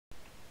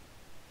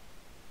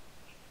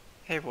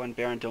Hey everyone,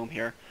 Baron Dome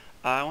here.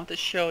 I want to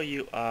show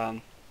you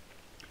kind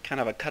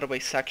of a cutaway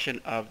section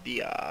of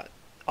the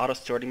auto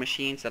sorting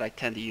machines that I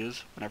tend to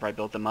use whenever I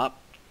build them up.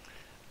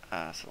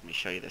 So let me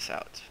show you this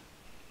out.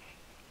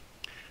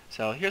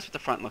 So here's what the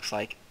front looks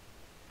like.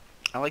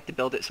 I like to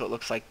build it so it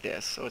looks like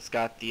this. So it's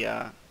got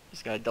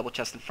a double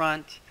chest in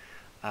front,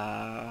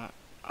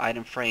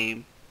 item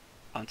frame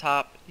on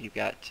top. You've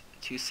got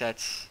two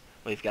sets.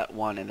 Well, you've got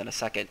one and then a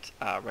second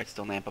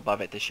redstone lamp above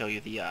it to show you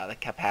the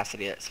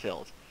capacity that's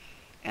filled.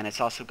 And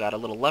it's also got a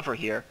little lever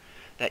here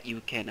that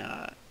you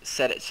can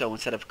set it so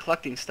instead of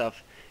collecting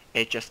stuff,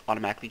 it just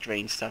automatically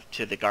drains stuff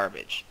to the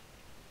garbage.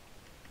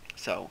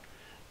 So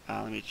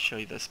let me show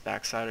you this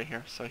backside right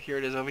here. So here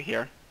it is over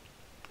here.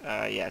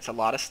 Yeah, it's a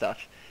lot of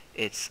stuff.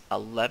 It's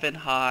 11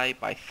 high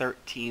by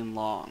 13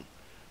 long.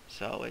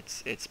 So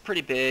it's pretty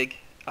big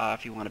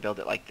if you want to build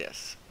it like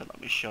this. But let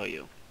me show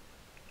you.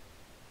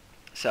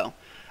 So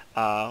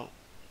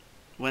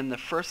when the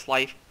first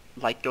light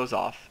goes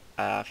off,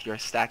 if you're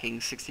stacking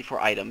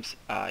 64 items,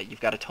 you've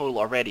got a total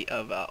already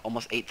of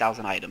almost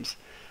 8,000 items.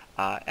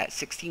 At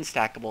 16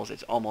 stackables,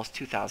 it's almost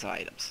 2,000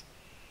 items.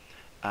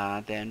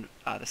 Then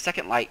the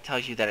second light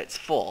tells you that it's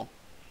full.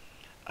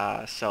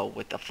 So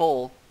with the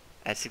full,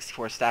 at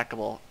 64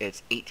 stackable,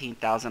 it's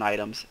 18,000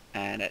 items,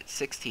 and at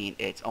 16,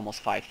 it's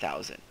almost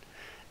 5,000.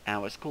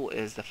 And what's cool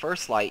is the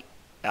first light,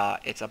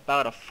 it's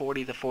about a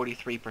 40 to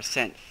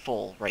 43%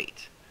 full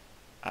rate.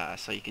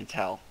 So you can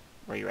tell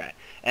where you're at.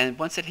 And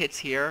once it hits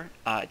here,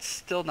 it's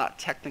still not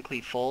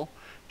technically full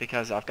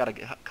because I've got a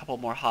couple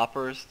more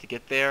hoppers to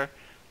get there,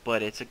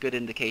 but it's a good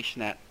indication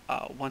that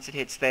once it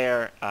hits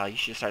there, you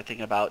should start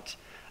thinking about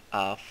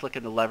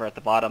flicking the lever at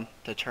the bottom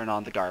to turn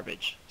on the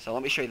garbage. So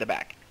let me show you the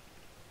back.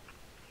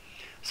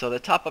 So the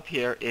top up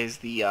here is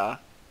the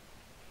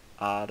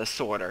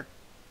sorter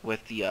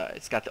with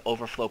it's got the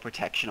overflow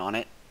protection on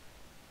it.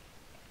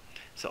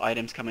 So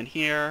items come in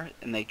here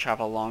and they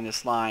travel along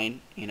this line,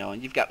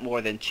 and you've got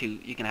more than two.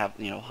 You can have,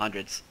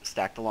 hundreds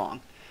stacked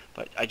along.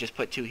 But I just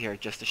put two here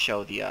just to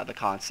show the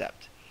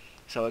concept.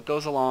 So it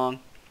goes along,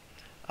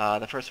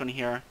 the first one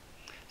here.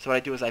 So what I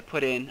do is I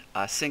put in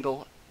a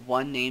single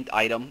one named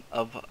item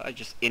of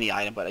just any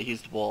item, but I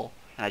used wool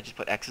and I just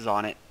put X's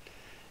on it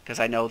because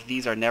I know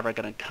these are never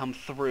going to come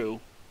through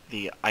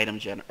the item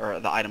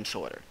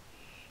sorter.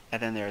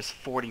 And then there's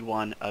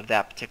 41 of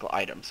that particular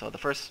item. So the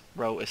first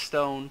row is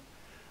stone.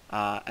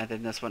 And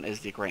then this one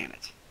is the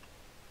granite.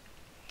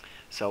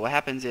 So what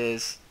happens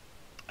is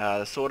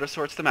the sorter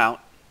sorts them out,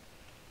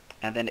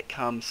 and then it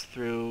comes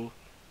through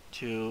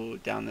to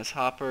down this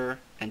hopper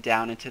and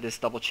down into this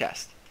double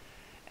chest.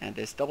 And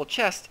this double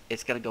chest,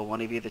 it's going to go one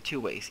of either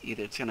two ways.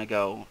 Either it's going to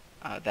go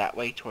that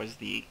way towards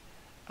the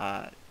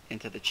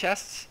into the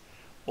chests,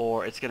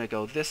 or it's going to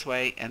go this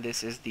way, and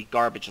this is the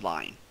garbage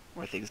line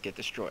where things get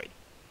destroyed.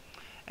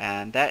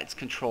 And that's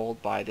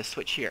controlled by this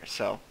switch here.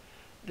 So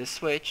this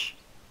switch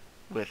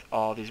with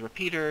all these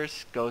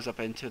repeaters goes up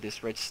into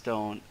this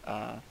redstone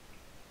I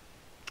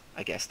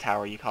guess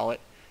tower you call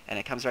it, and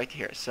it comes right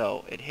here.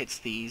 So it hits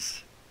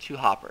these two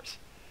hoppers.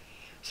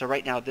 So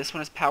right now this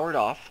one is powered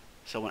off,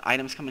 so when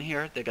items come in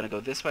here they're going to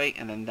go this way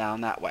and then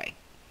down that way.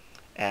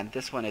 And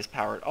this one is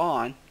powered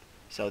on,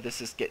 so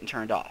this is getting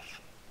turned off.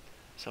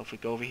 So if we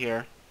go over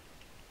here,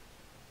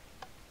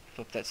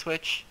 flip that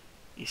switch,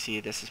 you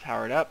see this is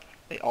powered up.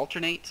 They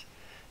alternate.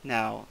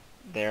 Now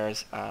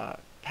there's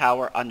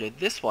power under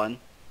this one.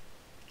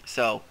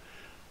 So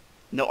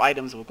no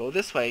items will go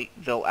this way,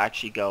 they'll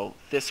actually go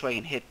this way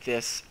and hit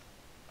this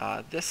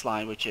this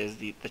line, which is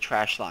the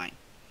trash line.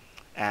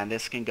 And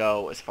this can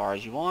go as far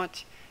as you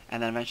want,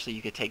 and then eventually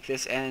you could take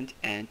this end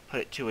and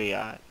put it to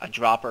a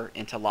dropper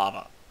into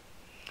lava.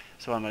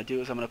 So what I'm going to do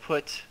is I'm going to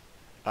put,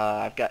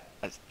 I've got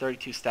a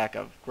 32 stack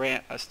of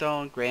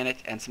stone,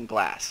 granite, and some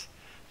glass,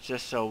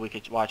 just so we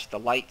could watch the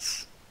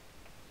lights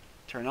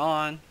turn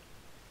on.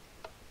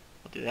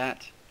 We'll do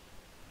that.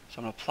 So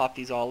I'm going to plop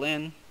these all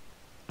in.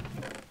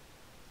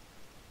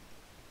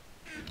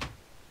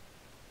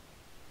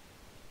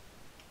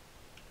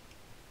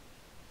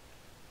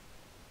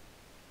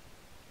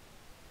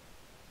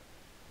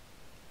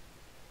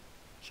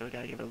 So we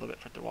gotta give it a little bit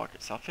for it to walk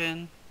itself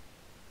in.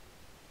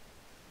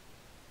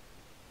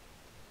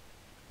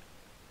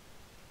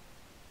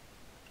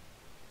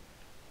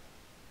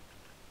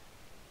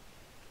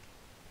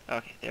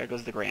 Okay, there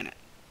goes the granite.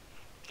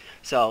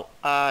 So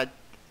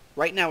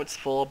right now it's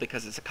full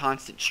because it's a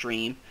constant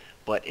stream,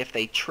 but if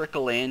they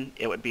trickle in,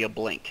 it would be a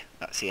blink.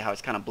 See how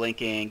it's kind of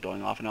blinking,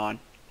 going off and on.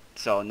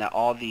 So now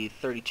all the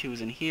 32's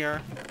in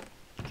here,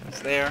 so it's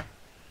there,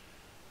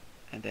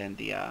 and then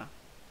the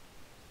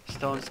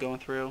stone's going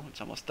through.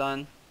 It's almost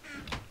done,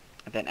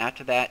 and then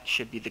after that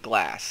should be the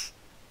glass.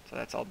 So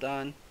that's all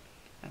done,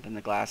 and then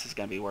the glass is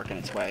going to be working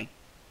its way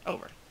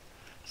over.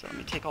 So let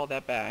me take all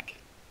that back.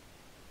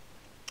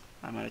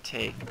 I'm going to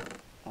take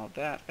all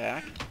that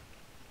back.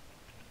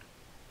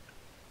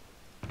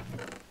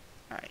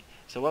 Alright,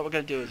 so what we're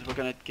going to do is we're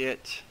going to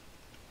get,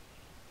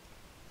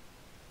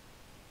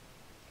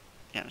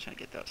 I'm just going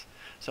to get those.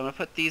 So I'm going to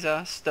put these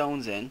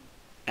stones in,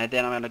 and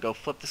then I'm going to go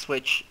flip the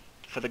switch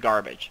for the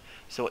garbage.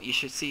 So what you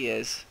should see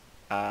is,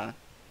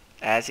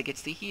 as it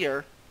gets to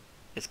here,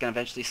 it's going to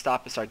eventually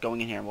stop and start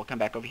going in here, and we'll come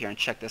back over here and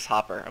check this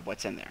hopper of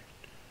what's in there.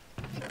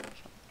 So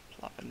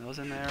plopping those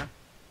in there.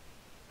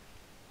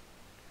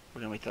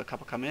 We're going to wait till a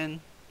couple come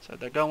in. So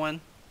they're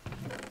going.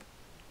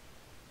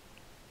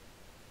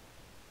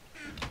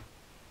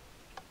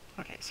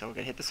 Okay, so we're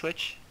going to hit the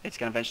switch. It's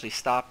going to eventually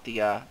stop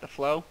the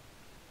flow.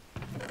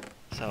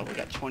 So we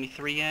got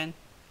 23 in,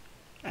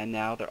 and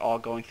now they're all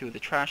going through the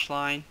trash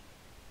line.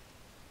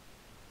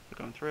 They're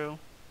going through.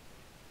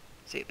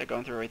 See, they're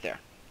going through right there.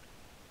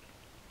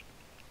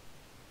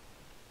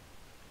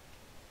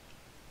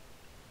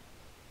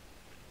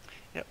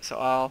 Yep,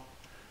 so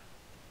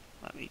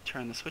let me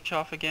turn the switch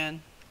off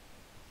again.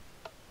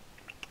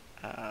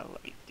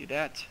 Let me do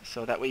that,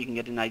 so that way you can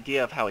get an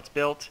idea of how it's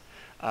built.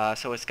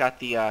 So it's got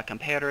the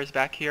comparators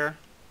back here.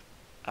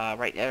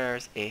 Right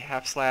there's a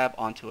half slab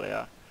onto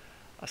a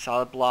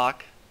solid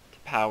block to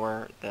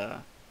power the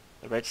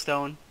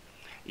redstone.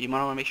 You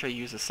might want to make sure you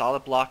use a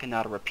solid block and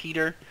not a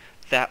repeater.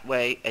 That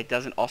way it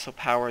doesn't also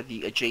power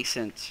the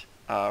adjacent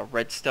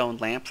redstone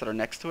lamps that are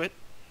next to it.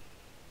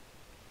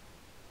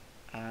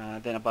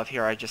 Then above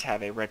here I just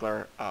have a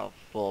regular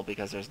full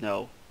because there's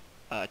no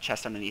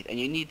chest underneath. And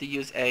you need to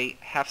use a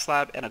half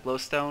slab and a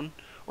glowstone,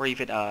 or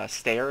even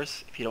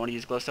stairs if you don't want to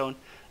use glowstone.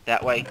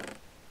 That way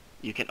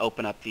you can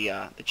open up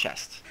the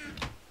chest.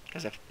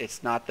 Because if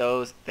it's not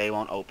those, they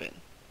won't open.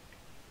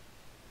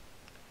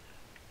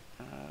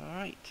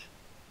 Alright.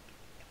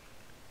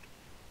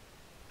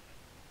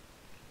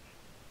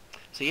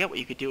 So yeah, what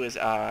you could do is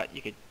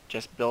you could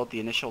just build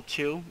the initial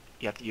 2.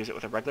 You have to use it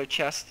with a regular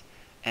chest,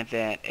 and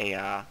then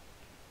a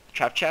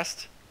trap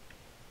chest,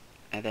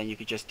 and then you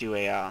could just do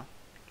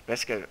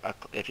basically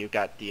if you've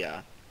got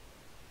the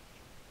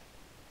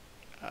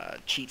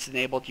cheats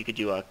enabled, you could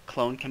do a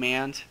clone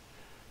command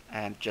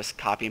and just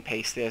copy and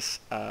paste this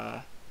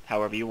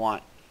however you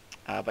want.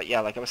 But yeah,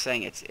 like I was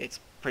saying, it's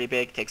pretty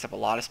big, takes up a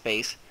lot of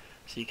space,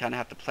 so you kind of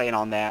have to plan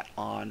on that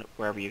on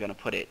wherever you're going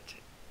to put it.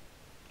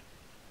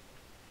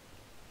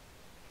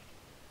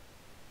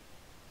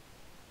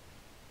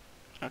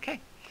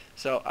 Okay,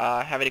 so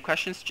have any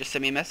questions, just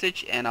send me a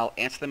message and I'll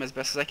answer them as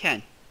best as I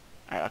can.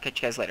 Alright, I'll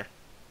catch you guys later.